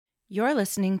You're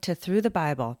listening to Through the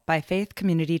Bible by Faith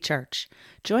Community Church.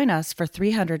 Join us for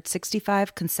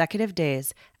 365 consecutive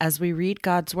days as we read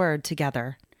God's Word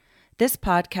together. This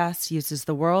podcast uses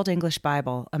the World English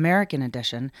Bible, American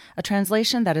Edition, a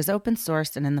translation that is open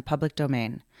source and in the public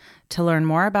domain. To learn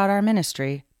more about our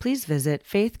ministry, please visit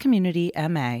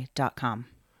faithcommunityma.com.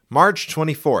 March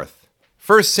 24th,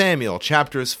 1 Samuel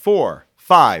chapters 4,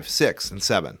 5, 6, and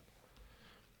 7.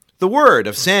 The word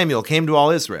of Samuel came to all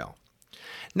Israel.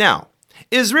 Now,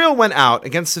 Israel went out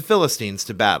against the Philistines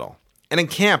to battle, and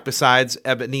encamped beside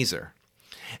Ebenezer.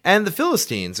 And the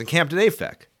Philistines encamped at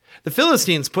Aphek. The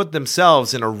Philistines put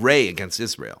themselves in array against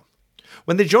Israel.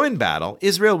 When they joined battle,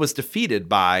 Israel was defeated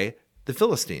by the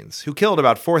Philistines, who killed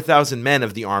about 4,000 men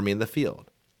of the army in the field.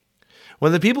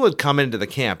 When the people had come into the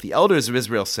camp, the elders of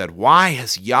Israel said, "Why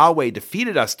has Yahweh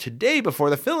defeated us today before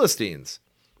the Philistines?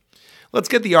 Let's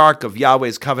get the ark of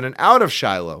Yahweh's covenant out of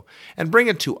Shiloh and bring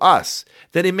it to us,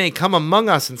 that it may come among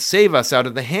us and save us out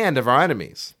of the hand of our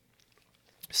enemies."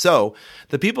 So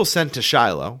the people sent to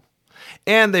Shiloh,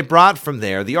 and they brought from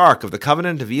there the ark of the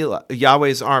covenant of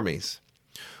Yahweh's armies,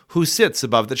 who sits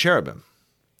above the cherubim.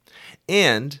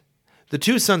 And the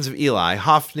two sons of Eli,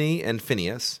 Hophni and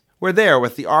Phinehas, were there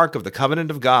with the ark of the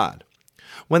covenant of God.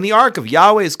 When the ark of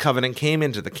Yahweh's covenant came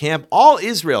into the camp, all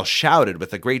Israel shouted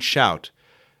with a great shout,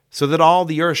 so that all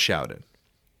the earth shouted.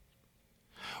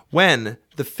 When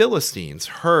the Philistines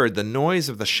heard the noise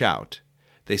of the shout,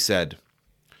 they said,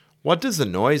 "What does the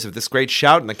noise of this great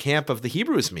shout in the camp of the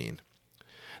Hebrews mean?"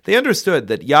 They understood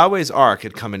that Yahweh's ark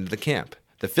had come into the camp.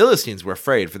 The Philistines were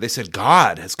afraid, for they said,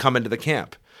 "God has come into the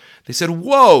camp." They said,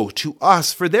 "Woe to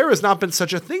us, for there has not been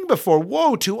such a thing before.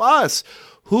 Woe to us!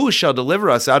 Who shall deliver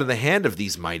us out of the hand of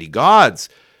these mighty gods?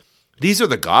 These are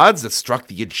the gods that struck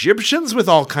the Egyptians with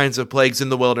all kinds of plagues in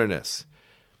the wilderness.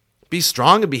 Be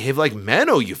strong and behave like men,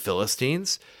 O you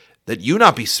Philistines, that you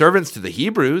not be servants to the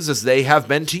Hebrews as they have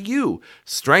been to you.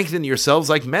 Strengthen yourselves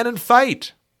like men and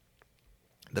fight."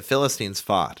 The Philistines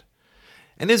fought,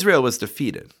 and Israel was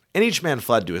defeated, and each man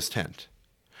fled to his tent.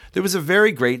 There was a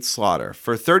very great slaughter,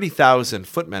 for 30,000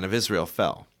 footmen of Israel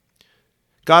fell.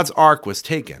 God's ark was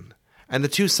taken, and the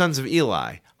two sons of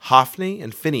Eli, Hophni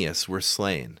and Phinehas, were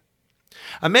slain.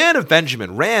 A man of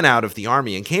Benjamin ran out of the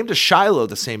army and came to Shiloh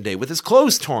the same day with his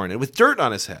clothes torn and with dirt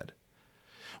on his head.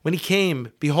 When he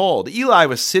came, behold, Eli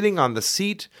was sitting on the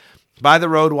seat by the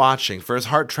road watching, for his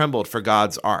heart trembled for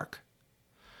God's ark.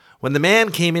 When the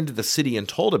man came into the city and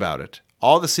told about it,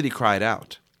 all the city cried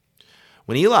out.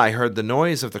 When Eli heard the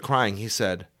noise of the crying, he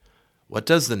said, "What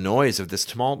does the noise of this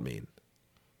tumult mean?"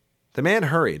 The man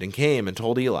hurried and came and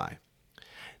told Eli.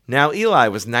 Now Eli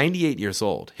was 98 years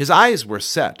old. His eyes were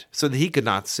set so that he could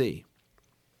not see.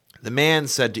 The man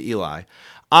said to Eli,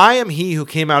 "I am he who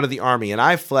came out of the army, and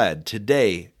I fled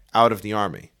today out of the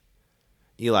army."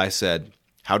 Eli said,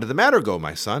 "How did the matter go,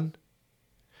 my son?"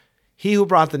 He who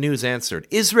brought the news answered,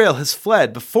 "Israel has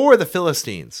fled before the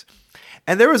Philistines,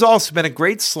 and there has also been a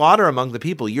great slaughter among the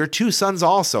people. Your two sons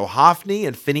also, Hophni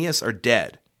and Phinehas, are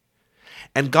dead,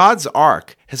 and God's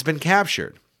ark has been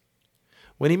captured."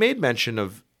 When he made mention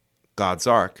of God's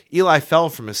ark, Eli fell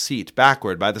from his seat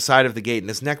backward by the side of the gate, and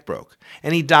his neck broke,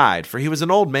 and he died, for he was an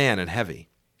old man and heavy.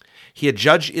 He had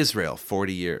judged Israel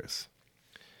 40 years.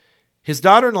 His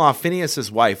daughter-in-law Phinehas'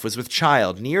 wife was with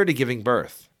child, near to giving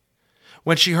birth.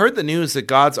 When she heard the news that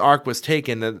God's ark was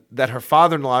taken, and that her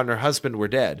father-in-law and her husband were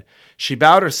dead, she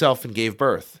bowed herself and gave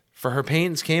birth, for her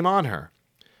pains came on her.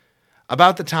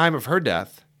 About the time of her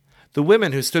death, the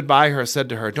women who stood by her said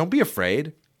to her, "Don't be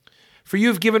afraid, for you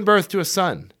have given birth to a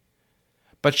son."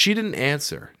 But she didn't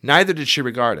answer, neither did she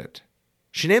regard it.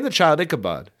 She named the child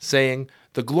Ichabod, saying,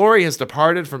 "The glory has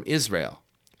departed from Israel,"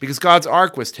 because God's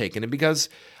ark was taken, and because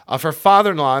of her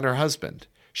father-in-law and her husband.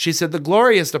 She said, "The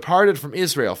glory has departed from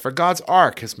Israel, for God's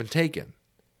ark has been taken."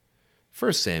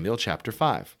 1 Samuel chapter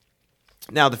 5.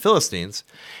 Now the Philistines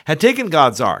had taken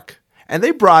God's ark, and they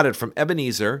brought it from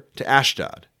Ebenezer to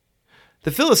Ashdod.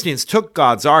 The Philistines took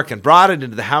God's ark and brought it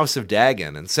into the house of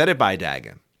Dagon and set it by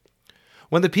Dagon.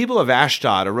 When the people of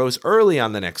Ashdod arose early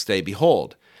on the next day,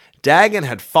 behold, Dagon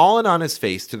had fallen on his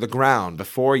face to the ground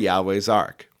before Yahweh's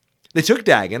ark. They took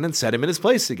Dagon and set him in his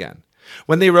place again.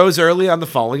 When they rose early on the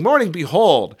following morning,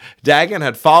 behold, Dagon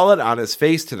had fallen on his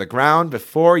face to the ground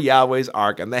before Yahweh's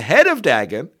ark, and the head of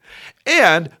Dagon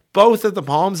and both of the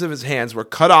palms of his hands were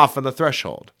cut off on the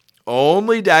threshold.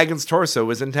 Only Dagon's torso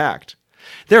was intact.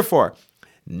 Therefore,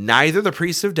 neither the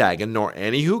priests of Dagon nor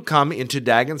any who come into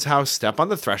Dagon's house step on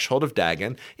the threshold of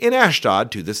Dagon in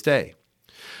Ashdod to this day.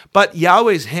 But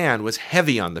Yahweh's hand was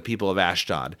heavy on the people of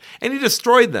Ashdod, and he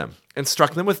destroyed them and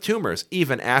struck them with tumors,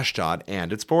 even Ashdod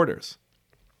and its borders.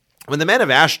 When the men of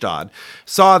Ashdod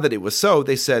saw that it was so,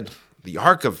 they said, "The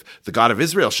ark of the God of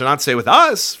Israel shall not stay with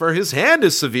us, for his hand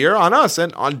is severe on us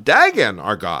and on Dagon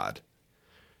our God."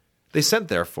 They sent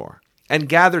therefore and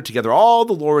gathered together all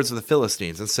the lords of the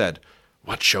Philistines and said,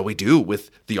 "What shall we do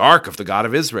with the ark of the God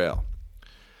of Israel?"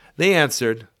 They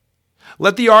answered,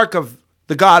 "Let the ark of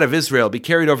the God of Israel be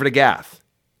carried over to Gath."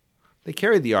 They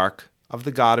carried the ark of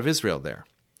the God of Israel there.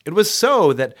 It was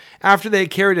so that after they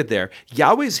had carried it there,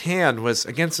 Yahweh's hand was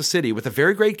against the city with a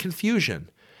very great confusion,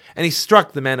 and he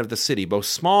struck the men of the city, both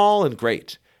small and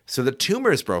great, so that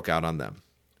tumors broke out on them.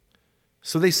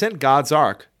 So they sent God's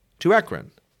ark to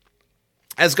Ekron.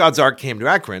 As God's ark came to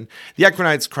Ekron, the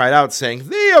Ekronites cried out, saying,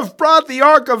 "They have brought the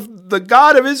ark of the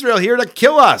God of Israel here to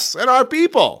kill us and our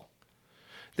people."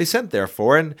 They sent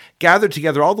therefore and gathered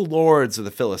together all the lords of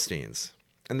the Philistines.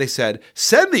 And they said,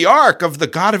 "Send the ark of the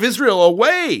God of Israel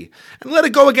away, and let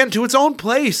it go again to its own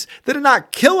place, that it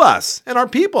not kill us and our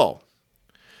people."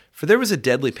 For there was a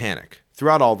deadly panic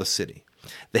throughout all the city.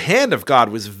 The hand of God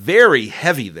was very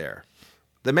heavy there.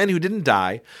 The men who didn't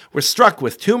die were struck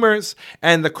with tumors,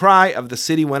 and the cry of the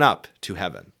city went up to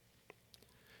heaven.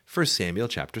 1 Samuel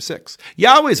chapter 6.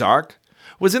 Yahweh's ark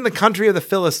was in the country of the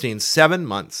Philistines 7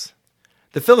 months.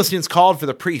 The Philistines called for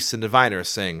the priests and diviners,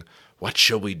 saying, "What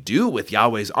shall we do with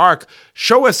Yahweh's ark?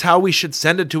 Show us how we should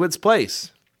send it to its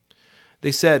place."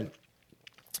 They said,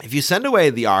 "If you send away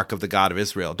the ark of the God of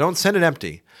Israel, don't send it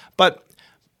empty, but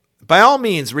by all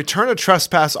means return a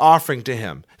trespass offering to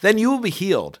him. Then you will be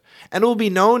healed, and it will be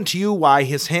known to you why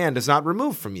his hand is not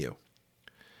removed from you."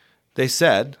 They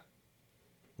said,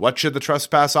 "What should the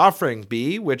trespass offering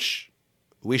be which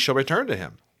we shall return to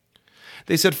him?"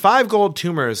 They said, 5 gold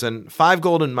tumors and 5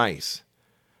 golden mice.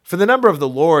 For the number of the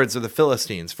lords of the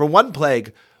Philistines, for 1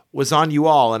 plague was on you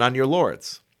all and on your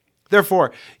lords.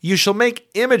 Therefore, you shall make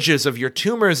images of your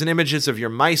tumors and images of your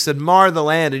mice and mar the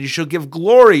land, and you shall give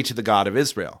glory to the God of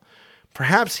Israel.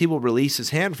 Perhaps he will release his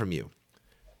hand from you,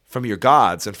 from your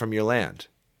gods, and from your land.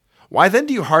 Why then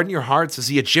do you harden your hearts as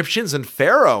the Egyptians and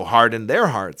Pharaoh hardened their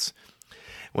hearts?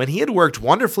 When he had worked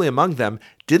wonderfully among them,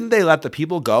 didn't they let the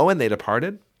people go and they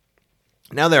departed?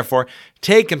 Now therefore,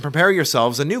 take and prepare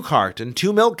yourselves a new cart and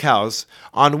 2 milk cows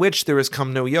on which there is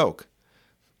come no yoke.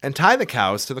 And tie the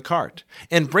cows to the cart,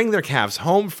 and bring their calves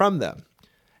home from them.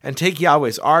 And take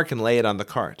Yahweh's ark and lay it on the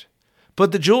cart.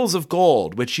 Put the jewels of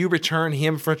gold, which you return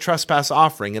him for a trespass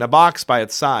offering, in a box by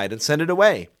its side, and send it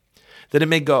away, that it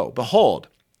may go. Behold,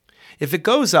 if it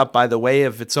goes up by the way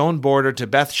of its own border to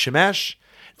Beth Shemesh,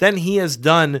 then he has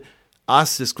done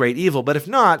us this great evil, but if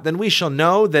not, then we shall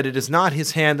know that it is not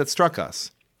his hand that struck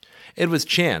us. It was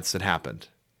chance that happened.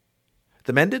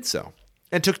 The men did so,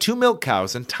 and took 2 milk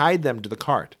cows and tied them to the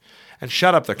cart, and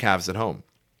shut up their calves at home.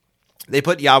 They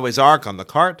put Yahweh's ark on the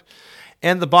cart,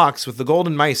 and the box with the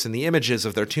golden mice and the images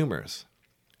of their tumors.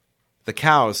 The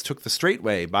cows took the straight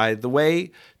way by the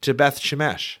way to Beth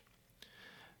Shemesh.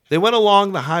 They went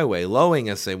along the highway, lowing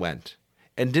as they went,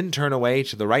 and didn't turn away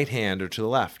to the right hand or to the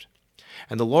left.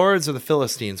 And the lords of the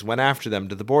Philistines went after them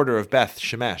to the border of Beth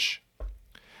Shemesh.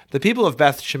 The people of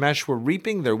Beth Shemesh were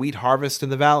reaping their wheat harvest in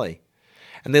the valley.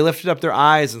 And they lifted up their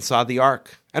eyes and saw the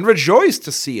ark, and rejoiced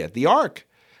to see it, the ark.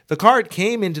 The cart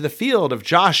came into the field of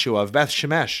Joshua of Beth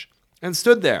Shemesh, and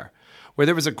stood there, where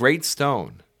there was a great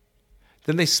stone.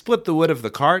 Then they split the wood of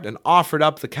the cart, and offered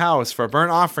up the cows for a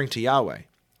burnt offering to Yahweh.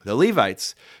 The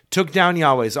Levites took down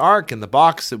Yahweh's ark and the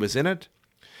box that was in it,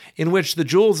 in which the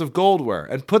jewels of gold were,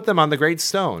 and put them on the great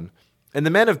stone. And the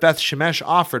men of Beth Shemesh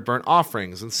offered burnt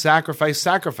offerings and sacrificed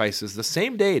sacrifices the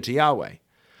same day to Yahweh.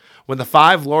 When the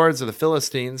 5 lords of the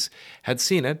Philistines had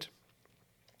seen it,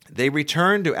 they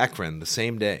returned to Ekron the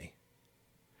same day.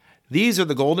 These are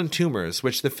the golden tumors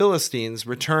which the Philistines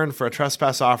returned for a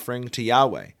trespass offering to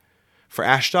Yahweh. For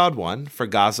Ashdod 1, for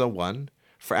Gaza 1,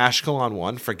 for Ashkelon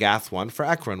 1, for Gath 1, for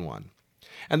Ekron 1.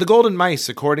 And the golden mice,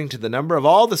 according to the number of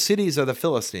all the cities of the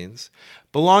Philistines,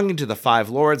 belonging to the 5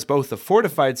 lords, both of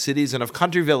fortified cities and of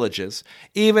country villages,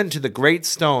 even to the great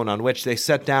stone on which they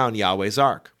set down Yahweh's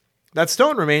ark. That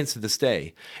stone remains to this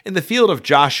day, in the field of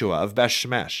Joshua of Beth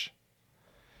Shemesh.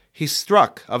 He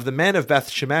struck of the men of Beth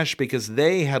Shemesh because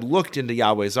they had looked into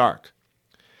Yahweh's ark.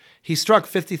 He struck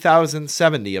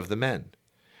 50,070 of the men.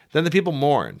 Then the people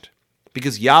mourned,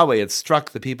 because Yahweh had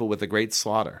struck the people with a great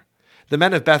slaughter. The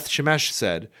men of Beth Shemesh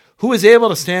said, "Who is able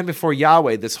to stand before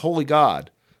Yahweh, this holy God?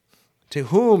 To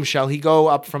whom shall he go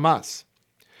up from us?"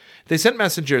 They sent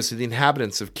messengers to the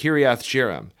inhabitants of Kiriath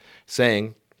Jearim,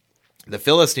 saying, "The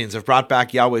Philistines have brought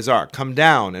back Yahweh's ark. Come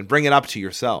down and bring it up to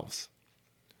yourselves."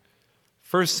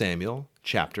 1 Samuel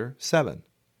chapter 7.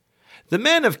 The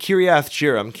men of Kiriath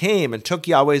Jearim came and took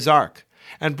Yahweh's ark,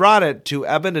 and brought it to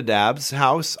Abinadab's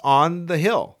house on the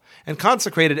hill, and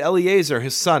consecrated Eleazar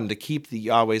his son to keep the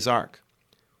Yahweh's ark.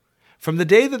 From the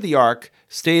day that the ark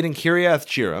stayed in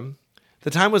Kiriath-jearim, the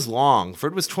time was long, for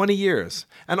it was 20 years,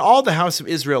 and all the house of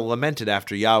Israel lamented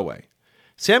after Yahweh.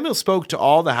 Samuel spoke to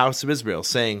all the house of Israel,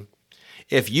 saying,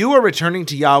 "If you are returning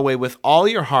to Yahweh with all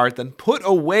your heart, then put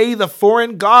away the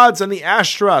foreign gods and the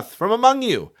Ashtaroth from among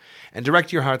you, and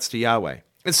direct your hearts to Yahweh,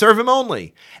 and serve him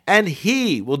only, and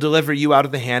he will deliver you out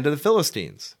of the hand of the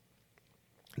Philistines."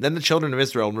 Then the children of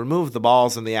Israel removed the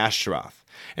Baals and the Ashtaroth,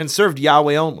 and served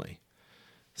Yahweh only.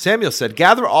 Samuel said,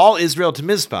 "Gather all Israel to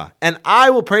Mizpah, and I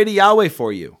will pray to Yahweh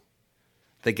for you."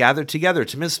 They gathered together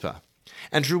to Mizpah,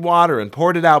 and drew water and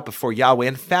poured it out before Yahweh,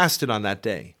 and fasted on that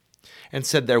day, and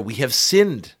said there, "We have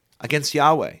sinned against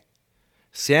Yahweh."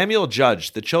 Samuel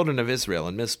judged the children of Israel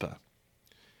in Mizpah.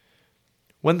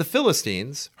 When the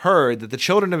Philistines heard that the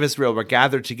children of Israel were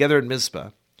gathered together in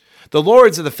Mizpah, the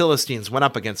lords of the Philistines went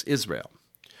up against Israel.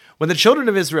 When the children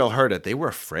of Israel heard it, they were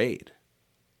afraid.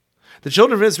 The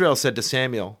children of Israel said to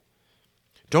Samuel,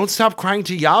 "Don't stop crying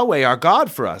to Yahweh our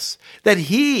God for us, that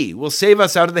he will save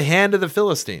us out of the hand of the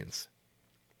Philistines."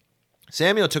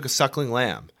 Samuel took a suckling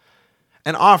lamb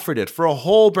and offered it for a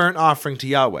whole burnt offering to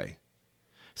Yahweh.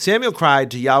 Samuel cried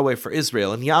to Yahweh for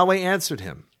Israel, and Yahweh answered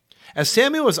him. As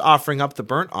Samuel was offering up the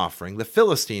burnt offering, the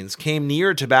Philistines came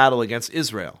near to battle against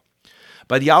Israel.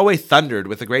 But Yahweh thundered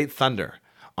with a great thunder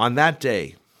on that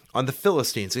day on the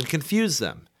Philistines and confused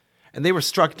them, and they were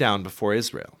struck down before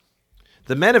Israel.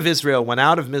 The men of Israel went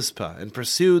out of Mizpah and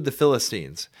pursued the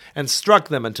Philistines, and struck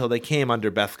them until they came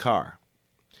under Beth-kar.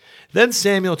 Then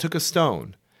Samuel took a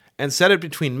stone, and set it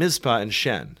between Mizpah and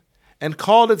Shen, and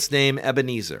called its name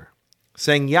Ebenezer,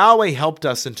 saying, "Yahweh helped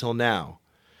us until now."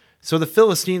 So the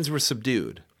Philistines were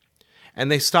subdued, and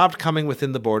they stopped coming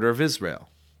within the border of Israel.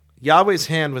 Yahweh's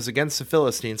hand was against the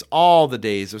Philistines all the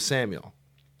days of Samuel.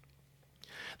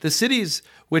 The cities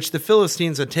which the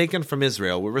Philistines had taken from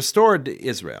Israel were restored to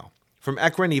Israel, from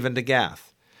Ekron even to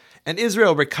Gath, and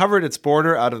Israel recovered its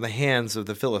border out of the hands of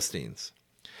the Philistines.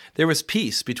 There was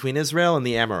peace between Israel and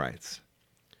the Amorites.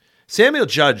 Samuel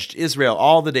judged Israel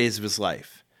all the days of his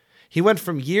life. He went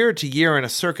from year to year in a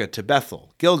circuit to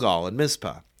Bethel, Gilgal, and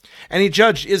Mizpah, and he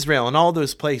judged Israel in all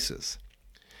those places.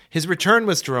 His return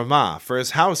was to Ramah, for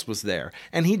his house was there,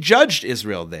 and he judged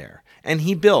Israel there, and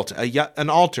he built an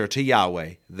altar to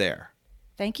Yahweh there.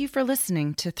 Thank you for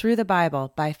listening to Through the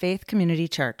Bible by Faith Community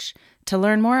Church. To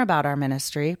learn more about our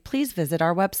ministry, please visit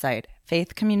our website,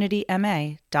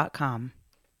 faithcommunityma.com.